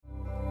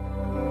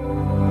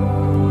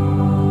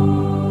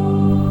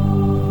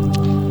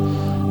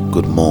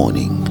Good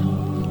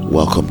morning.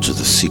 Welcome to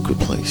the secret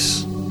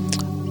place.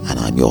 And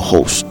I'm your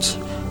host.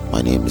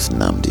 My name is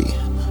Nnamdi.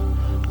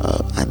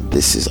 And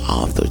this is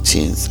our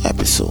 13th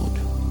episode.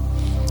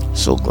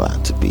 So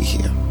glad to be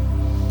here.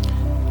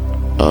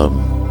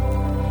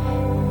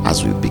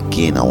 As we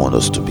begin, I want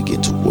us to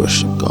begin to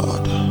worship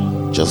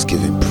God. Just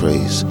give Him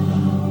praise.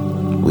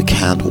 We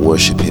can't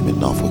worship Him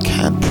enough. We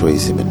can't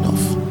praise Him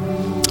enough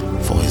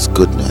for His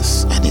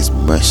goodness and His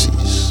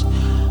mercies.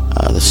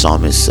 The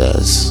psalmist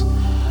says,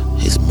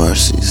 His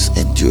mercies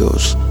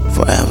endures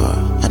forever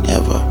and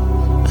ever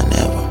and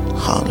ever.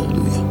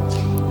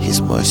 Hallelujah.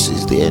 His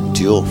mercies, they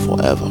endure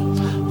forever.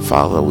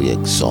 Father, we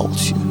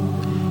exalt you.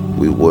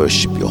 We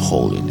worship your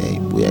holy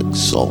name. We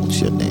exalt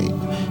your name.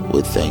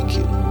 We thank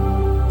you.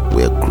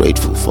 We are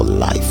grateful for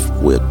life.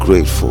 We are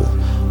grateful.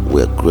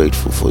 We are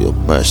grateful for your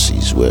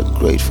mercies. We are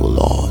grateful,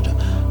 Lord.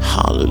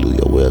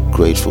 Hallelujah. We are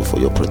grateful for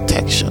your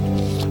protection.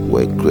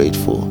 We're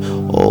grateful.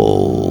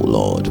 Oh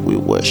Lord, we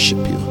worship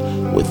you.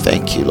 We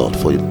thank you, Lord,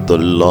 for the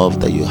love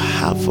that you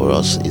have for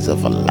us is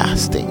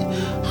everlasting.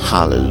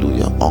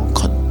 Hallelujah.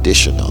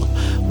 Unconditional.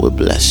 We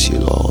bless you,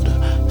 Lord.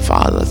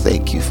 Father,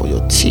 thank you for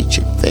your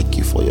teaching. Thank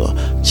you for your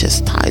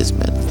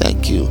chastisement.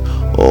 Thank you,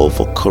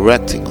 for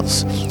correcting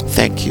us.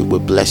 Thank you. We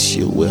bless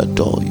you. We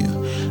adore you.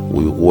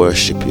 We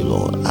worship you,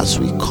 Lord, as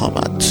we come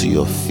to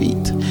your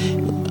feet.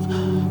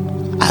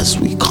 As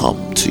we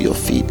come to your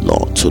feet,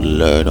 Lord, to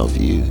learn of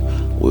you,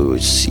 we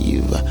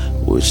receive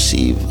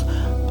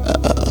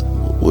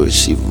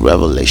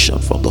revelation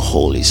from the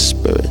Holy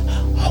Spirit.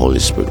 Holy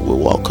Spirit, we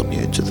welcome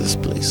you into this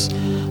place.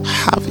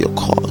 Have your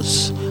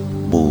cause.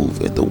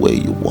 Move in the way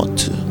you want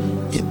to.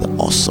 In the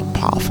awesome,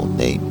 powerful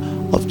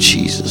name of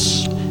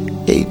Jesus.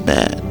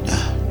 Amen.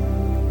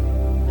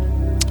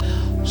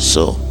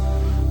 So,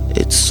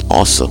 it's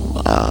awesome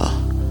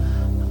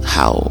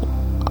how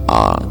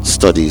our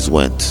studies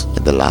went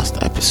in the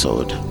last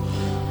episode.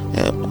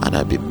 And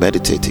I've been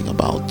meditating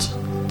about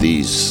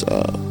these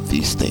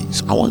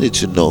things. I want you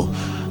to know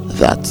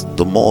that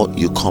the more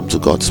you come to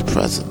God's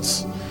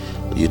presence,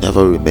 you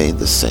never remain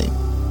the same.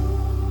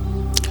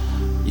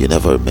 You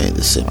never remain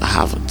the same. I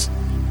haven't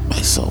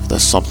myself.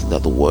 That's something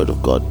that the Word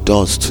of God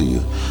does to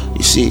you.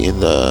 You see, in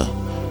the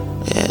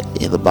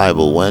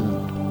Bible, when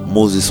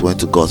Moses went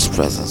to God's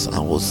presence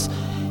and was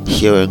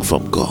hearing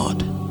from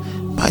God,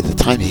 by the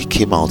time he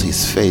came out,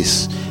 his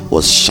face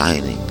was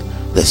shining.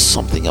 There's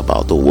something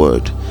about the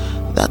Word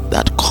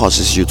that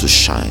causes you to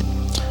shine,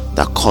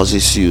 that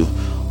causes you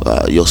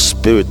your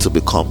spirit to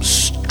become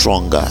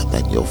stronger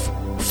than your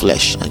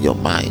flesh and your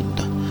mind.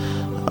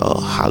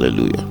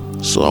 Hallelujah.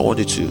 So I want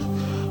you to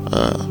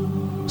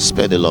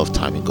spend a lot of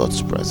time in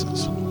God's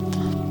presence.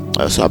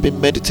 So I've been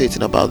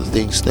meditating about the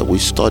things that we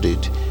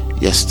studied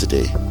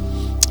yesterday,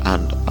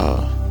 and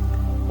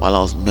while I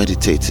was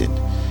meditating,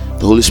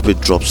 the Holy Spirit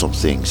dropped some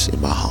things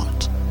in my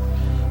heart.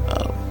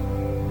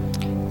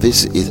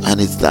 It's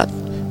that,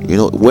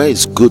 where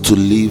it's good to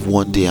live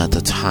one day at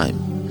a time.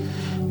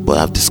 But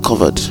I've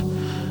discovered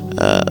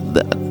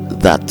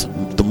that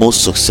the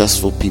most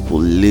successful people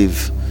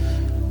live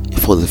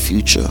for the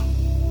future.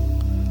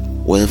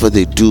 Whatever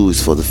they do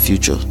is for the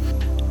future.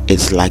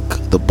 It's like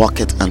the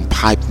bucket and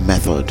pipe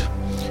method,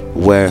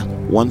 where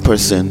one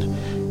person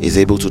is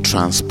able to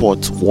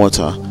transport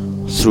water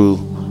through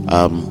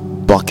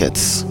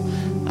buckets,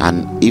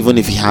 and even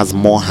if he has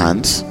more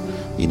hands,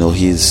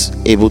 he's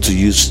able to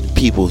use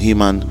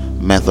human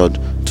method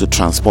to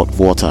transport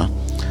water.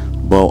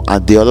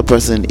 But the other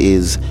person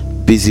is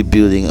busy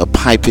building a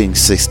piping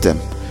system,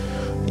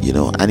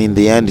 and in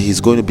the end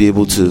he's going to be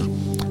able to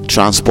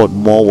transport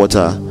more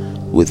water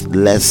with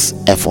less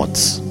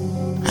efforts.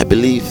 I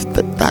believe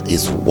that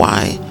is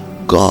why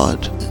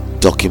God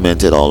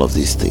documented all of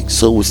these things,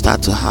 so we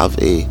start to have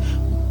a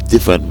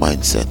different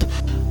mindset.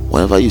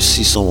 Whenever you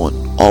see someone,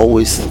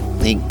 always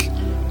think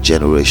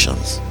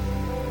generations,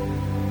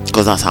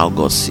 because that's how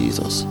God sees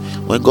us.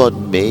 When God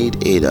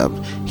made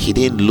Adam, He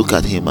didn't look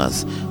at him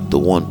as the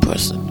one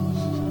person,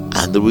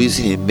 and the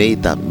reason He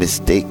made that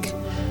mistake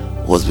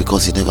was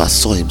because He never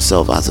saw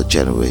Himself as a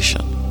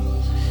generation.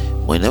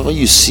 Whenever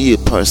you see a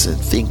person,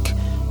 think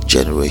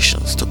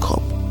generations to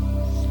come.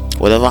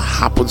 Whatever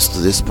happens to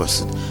this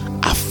person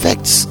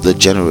affects the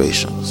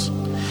generations,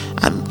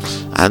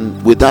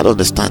 and with that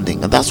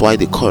understanding, and that's why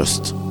they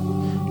cursed.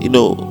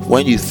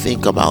 When you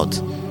think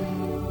about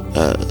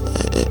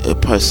a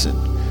person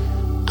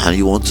and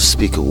you want to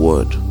speak a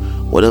word,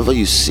 whatever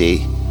you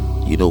say,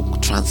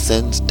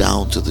 transcends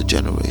down to the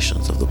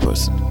generations of the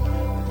person.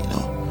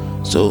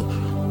 So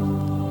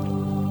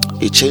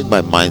it changed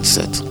my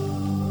mindset.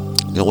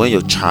 When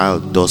your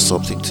child does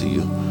something to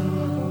you,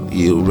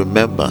 you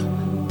remember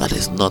that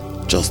it's not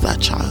just that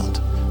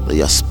child that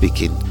you're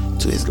speaking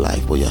to his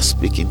life, but you're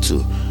speaking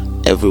to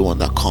everyone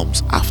that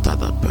comes after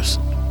that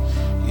person.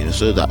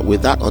 So that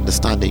with that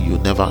understanding, you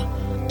never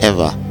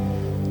ever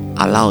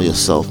allow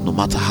yourself, no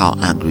matter how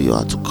angry you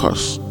are, to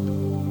curse.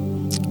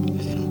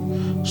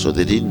 So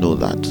they didn't know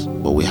that,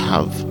 but we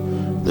have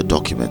the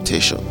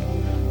documentation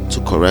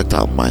to correct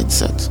our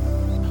mindset.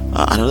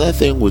 Another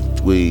thing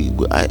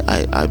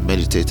I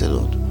meditated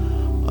on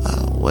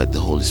what the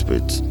Holy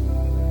Spirit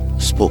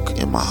spoke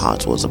in my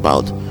heart was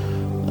about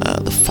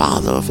the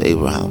father of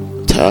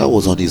Abraham. Terah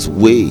was on his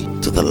way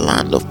to the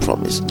land of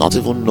promise, not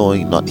even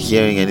knowing, not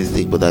hearing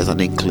anything, but there's an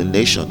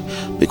inclination.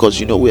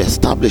 Because we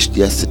established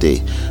yesterday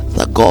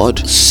that God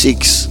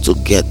seeks to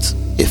get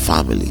a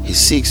family. He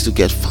seeks to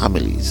get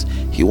families.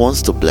 He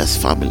wants to bless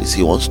families.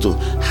 He wants to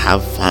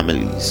have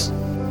families.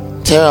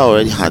 Terah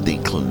already had the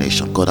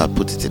inclination. God had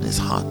put it in his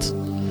heart,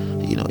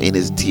 in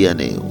his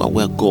DNA. Well,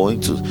 we're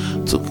going to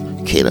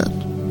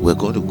Canaan. We're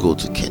going to go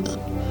to Canaan.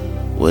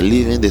 We're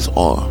leaving this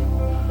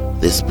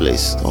this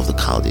place of the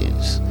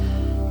Chaldeans.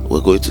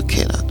 We're going to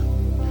Canaan.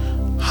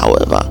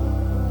 However,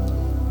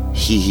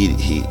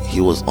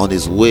 he was on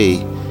his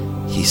way.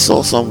 He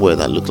saw somewhere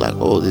that looked like,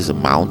 oh, there's a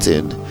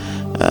mountain.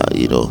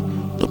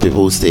 The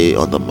people who stay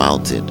on the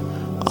mountain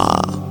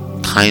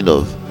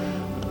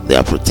they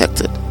are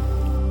protected.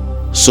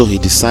 So he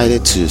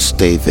decided to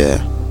stay there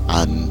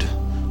and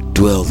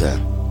dwell there.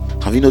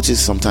 Have you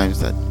noticed sometimes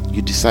that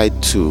you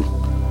decide to,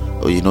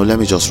 let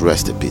me just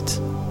rest a bit?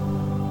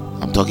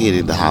 I'm talking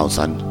in the house,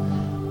 and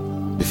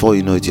before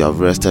you know it, you have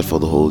rested for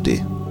the whole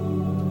day.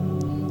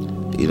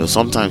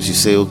 Sometimes you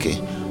say, okay,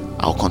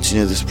 I'll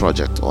continue this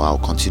project, or I'll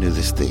continue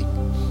this thing,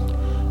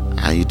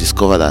 and you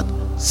discover that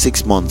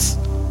 6 months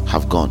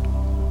have gone.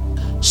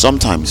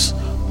 Sometimes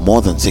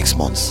more than 6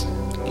 months.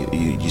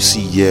 You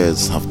see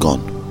years have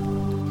gone.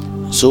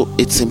 So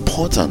it's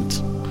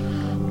important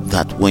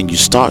that when you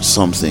start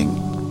something,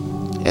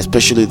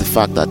 especially the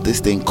fact that this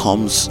thing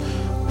comes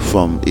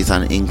from, it's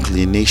an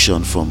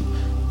inclination from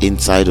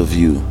inside of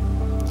you,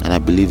 and I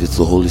believe it's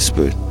the Holy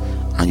Spirit,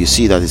 and you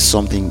see that it's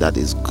something that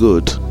is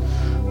good,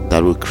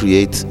 that will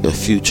create a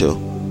future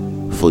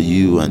for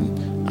you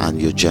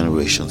and your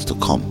generations to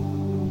come.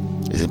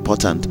 It's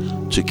important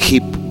to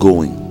keep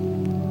going,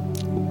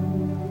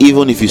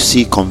 even if you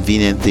see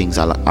convenient things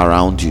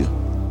around you.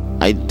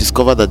 I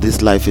discovered that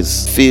this life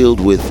is filled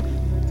with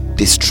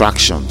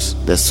distractions.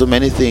 There's so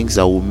many things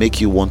that will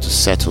make you want to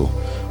settle,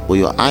 but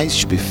your eyes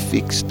should be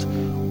fixed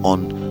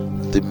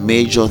on the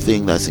major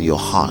thing that's in your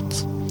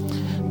heart.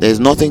 There's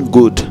nothing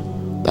good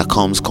that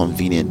comes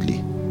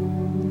conveniently.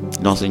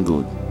 Nothing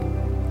good.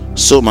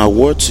 So my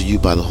word to you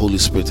by the Holy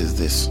Spirit is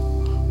this: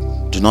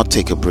 do not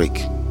take a break.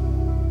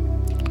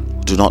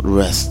 Do not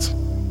rest.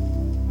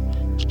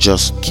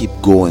 Just keep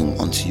going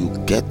until you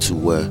get to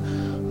where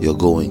you're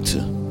going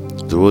to.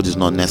 The road is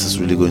not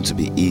necessarily going to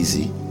be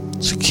easy,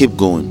 so keep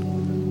going,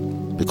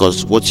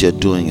 because what you're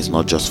doing is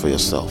not just for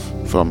yourself.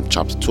 From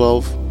chapter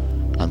 12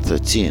 and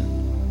 13,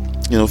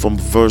 from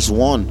verse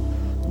 1,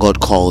 God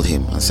called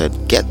him and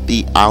said, "Get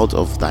thee out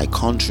of thy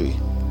country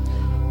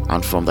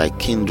and from thy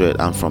kindred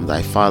and from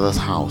thy father's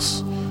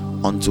house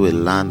unto a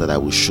land that I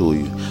will show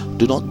you."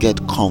 Do not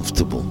get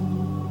comfortable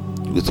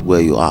with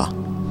where you are.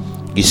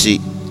 You see,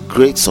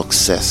 great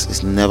success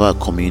is never a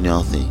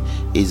communal thing.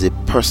 It's a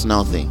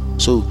personal thing.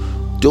 So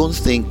don't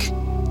think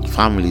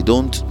family.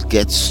 Don't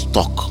get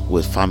stuck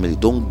with family.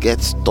 Don't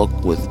get stuck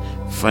with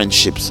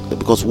friendships,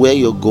 because where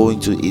you're going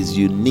to is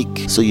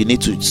unique. So you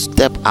need to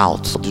step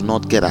out. Do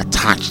not get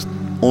attached.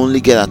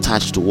 Only get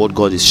attached to what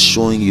God is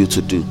showing you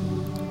to do.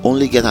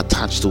 Only get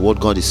attached to what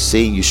God is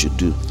saying you should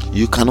do.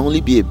 You can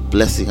only be a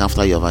blessing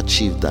after you have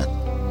achieved that.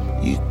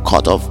 You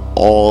cut off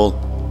all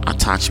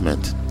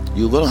attachment.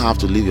 You're going to have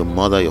to leave your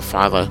mother, your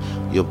father,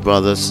 your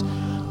brothers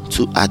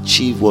to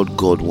achieve what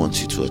God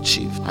wants you to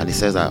achieve. And he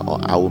says, I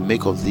will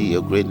make of thee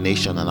a great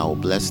nation, and I will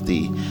bless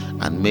thee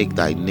and make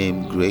thy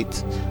name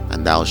great,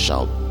 and thou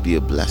shalt be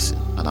a blessing.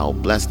 And I will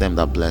bless them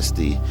that bless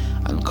thee,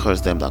 and curse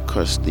them that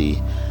curse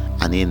thee,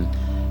 and in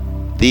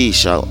thee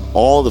shall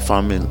all the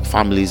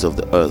families of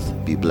the earth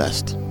be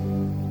blessed.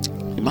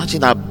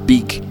 Imagine that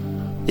big.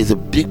 It's a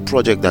big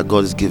project that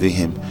God is giving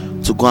him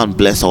to go and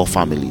bless all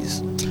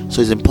families.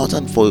 So it's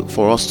important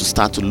for us to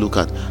start to look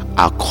at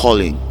our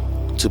calling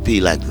to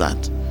be like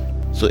that.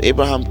 So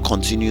Abraham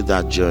continued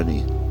that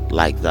journey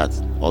like that,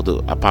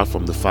 although apart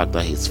from the fact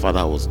that his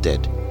father was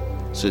dead.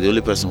 So the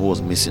only person who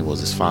was missing was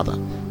his father.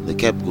 They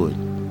kept going.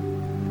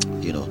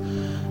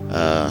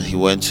 He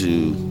went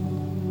to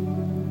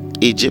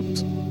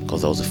Egypt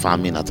because there was a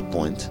famine at the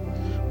point.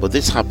 But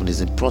this happened. It's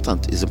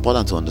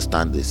important to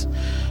understand this.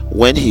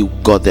 When he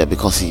got there,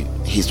 because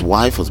his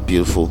wife was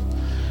beautiful,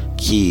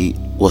 he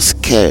was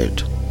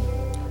scared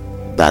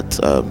that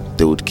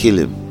they would kill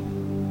him.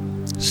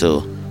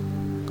 So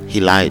he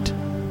lied.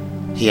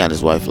 He and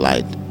his wife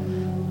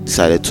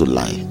decided to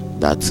lie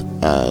that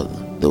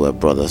they were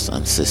brothers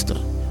and sister.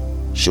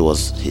 She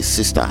was his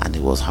sister and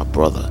he was her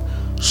brother.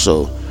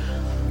 So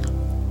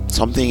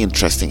something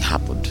interesting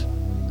happened,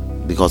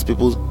 because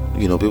people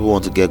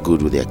want to get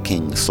good with their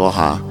king. Saw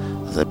her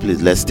and said,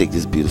 please, let's take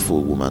this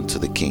beautiful woman to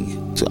the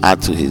king to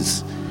add to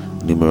his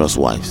numerous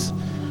wives.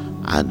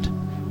 And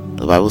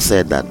the Bible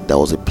said that there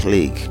was a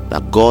plague,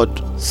 that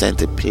God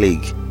sent a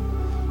plague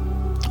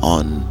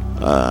on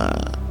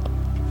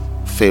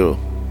Pharaoh.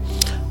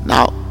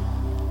 Now,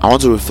 I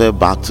want to refer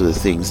back to the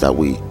things that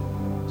we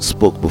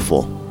spoke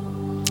before,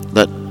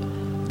 that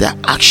there are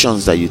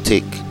actions that you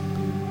take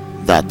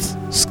that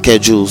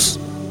schedules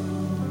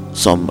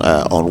some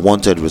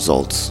unwanted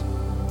results.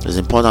 It's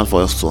important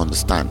for us to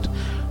understand.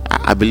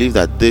 I believe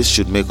that this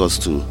should make us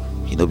to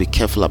be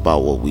careful about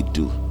what we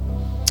do.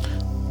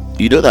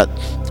 You know that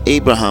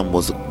Abraham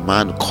was a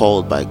man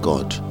called by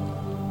God,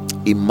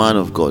 a man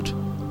of God.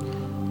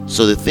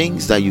 So the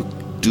things that you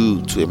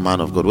do to a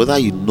man of God, whether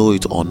you know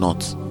it or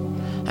not,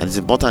 and it's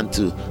important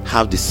to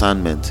have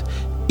discernment.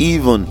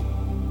 Even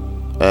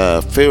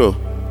Pharaoh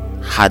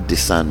had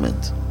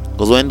discernment,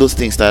 because when those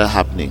things started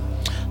happening,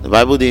 the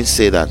Bible didn't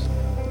say that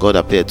God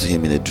appeared to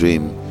him in a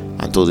dream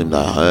and told him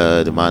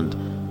that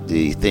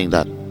the thing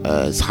that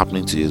is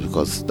happening to you is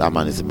because that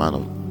man is a man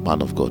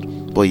of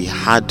God. But he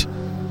had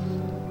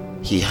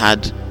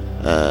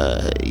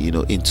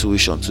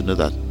intuition to know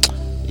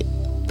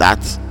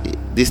that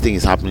this thing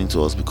is happening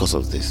to us because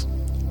of this.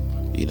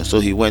 So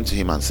he went to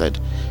him and said,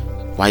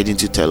 why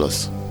didn't you tell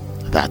us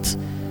that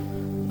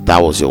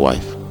was your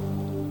wife?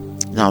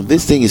 Now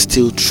this thing is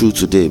still true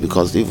today,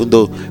 because even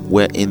though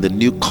we're in the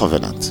new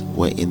covenant,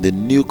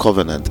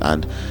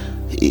 and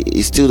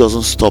it still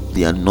doesn't stop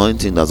the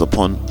anointing that's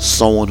upon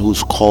someone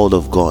who's called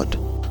of God.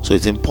 So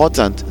it's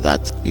important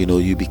that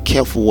you be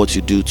careful what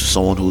you do to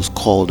someone who's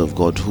called of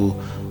God, who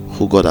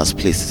God has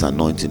placed his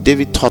anointing.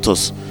 David taught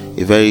us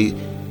a very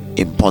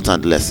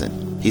important lesson.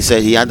 He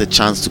said he had the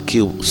chance to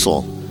kill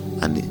Saul,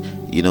 and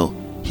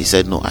he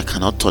said, no, I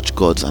cannot touch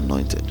God's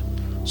anointed.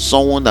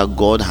 Someone that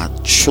God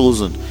had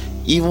chosen,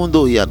 even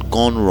though he had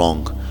gone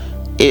wrong.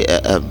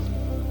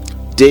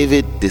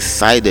 David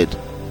decided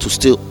to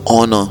still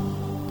honor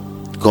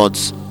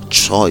God's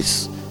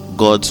choice,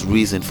 God's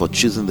reason for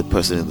choosing the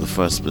person in the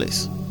first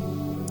place.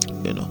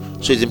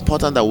 So it's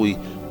important that we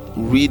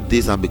read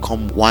this and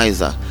become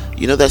wiser.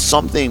 There's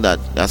some things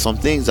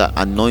that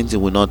anointing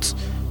will not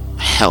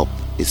help.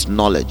 It's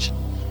knowledge.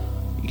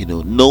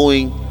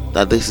 Knowing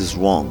that this is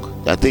wrong.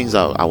 There are things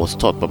that I was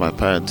taught by my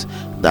parents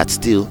that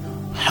still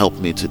help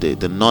me today.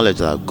 The knowledge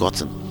that I've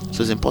gotten.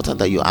 So it's important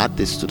that you add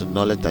this to the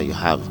knowledge that you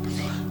have.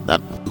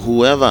 That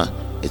whoever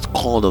is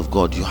called of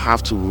God, you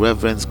have to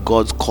reverence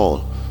God's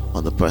call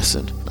on the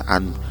person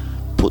and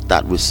put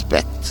that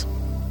respect.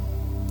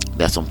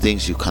 There are some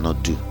things you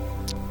cannot do.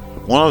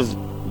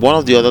 One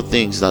of the other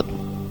things that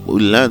we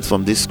learned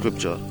from this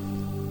scripture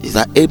is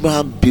that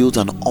Abraham built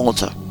an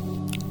altar.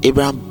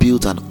 Abraham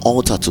built an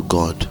altar to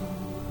God.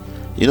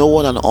 You know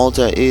what an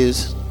altar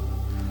is?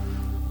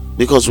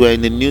 Because we're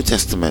in the New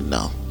Testament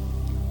now,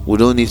 we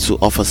don't need to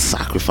offer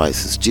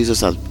sacrifices.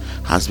 Jesus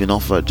has been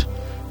offered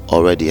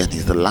already, and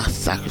he's the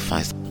last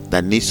sacrifice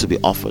that needs to be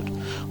offered.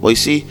 Well, you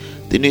see,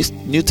 the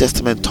New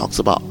Testament talks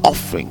about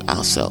offering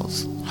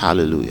ourselves.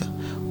 Hallelujah.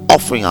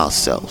 Offering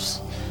ourselves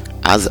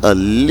as a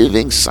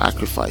living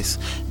sacrifice.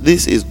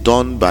 This is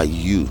done by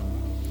you.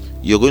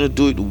 You're going to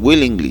do it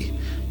willingly.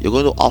 You're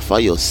going to offer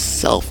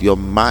yourself, your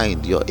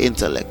mind, your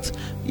intellect,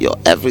 your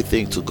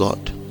everything to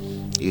God.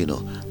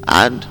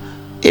 And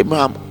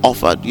Abraham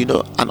offered.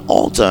 An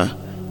altar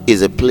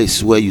is a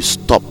place where you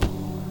stop.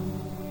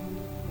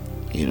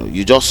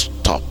 You just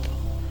stop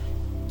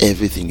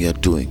everything you're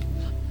doing,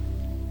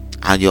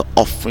 and you're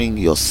offering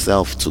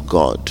yourself to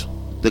God.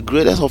 The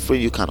greatest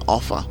offering you can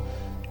offer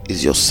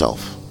is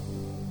yourself.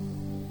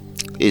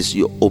 Is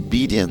your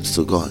obedience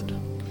to God,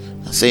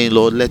 and saying,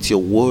 Lord, let your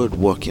word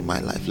work in my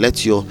life.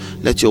 Let your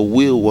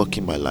will work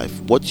in my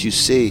life. What you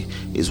say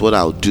is what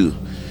I'll do.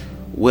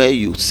 Where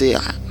you say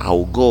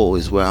I'll go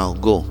is where I'll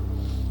go.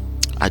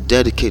 I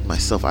dedicate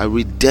myself. I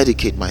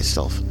rededicate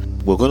myself.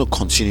 We're going to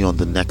continue on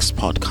the next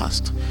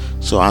podcast.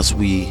 So as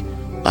we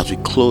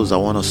close, I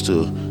want us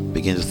to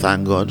begin to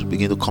thank God,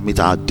 begin to commit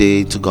our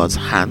day to God's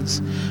hands,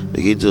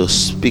 begin to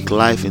speak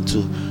life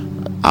into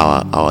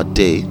our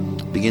day,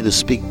 begin to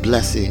speak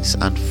blessings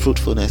and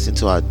fruitfulness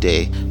into our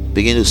day,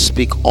 begin to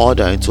speak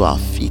order into our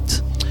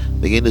feet,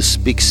 begin to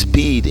speak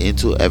speed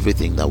into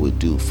everything that we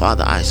do.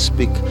 Father, I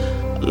speak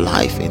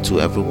life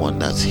into everyone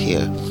that's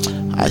here.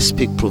 I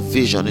speak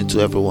provision into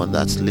everyone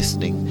that's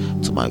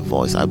listening to my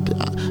voice, and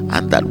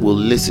that will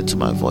listen to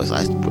my voice.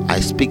 I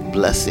speak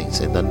blessings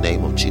in the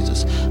name of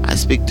Jesus. I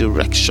speak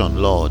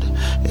direction, Lord,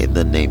 in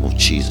the name of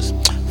Jesus.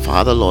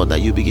 Father, Lord, that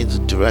you begin to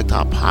direct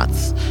our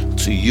paths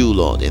to you,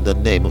 Lord, in the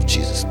name of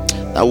Jesus.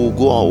 That we'll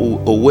go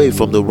away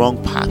from the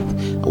wrong path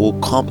and we'll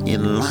come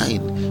in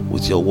line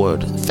with your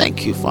word.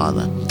 Thank you,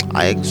 Father.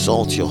 I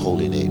exalt your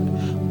holy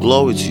name.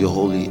 Glory to your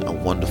holy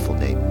and wonderful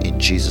name. In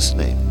Jesus'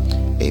 name,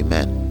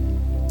 amen.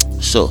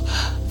 So,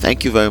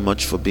 thank you very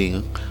much for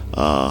being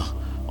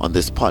on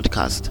this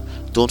podcast.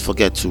 Don't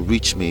forget to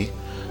reach me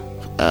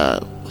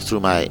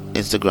through my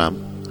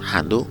Instagram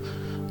handle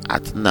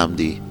at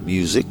Nnamdi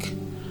Music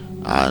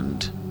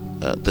and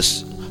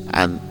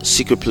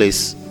Secret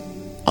Place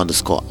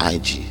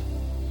 _IG.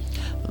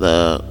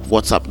 The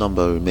WhatsApp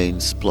number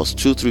remains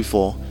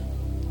 +234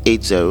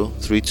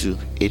 8032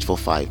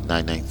 845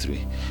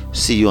 993.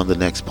 See you on the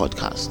next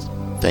podcast.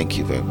 Thank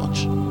you very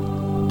much.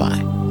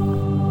 Bye.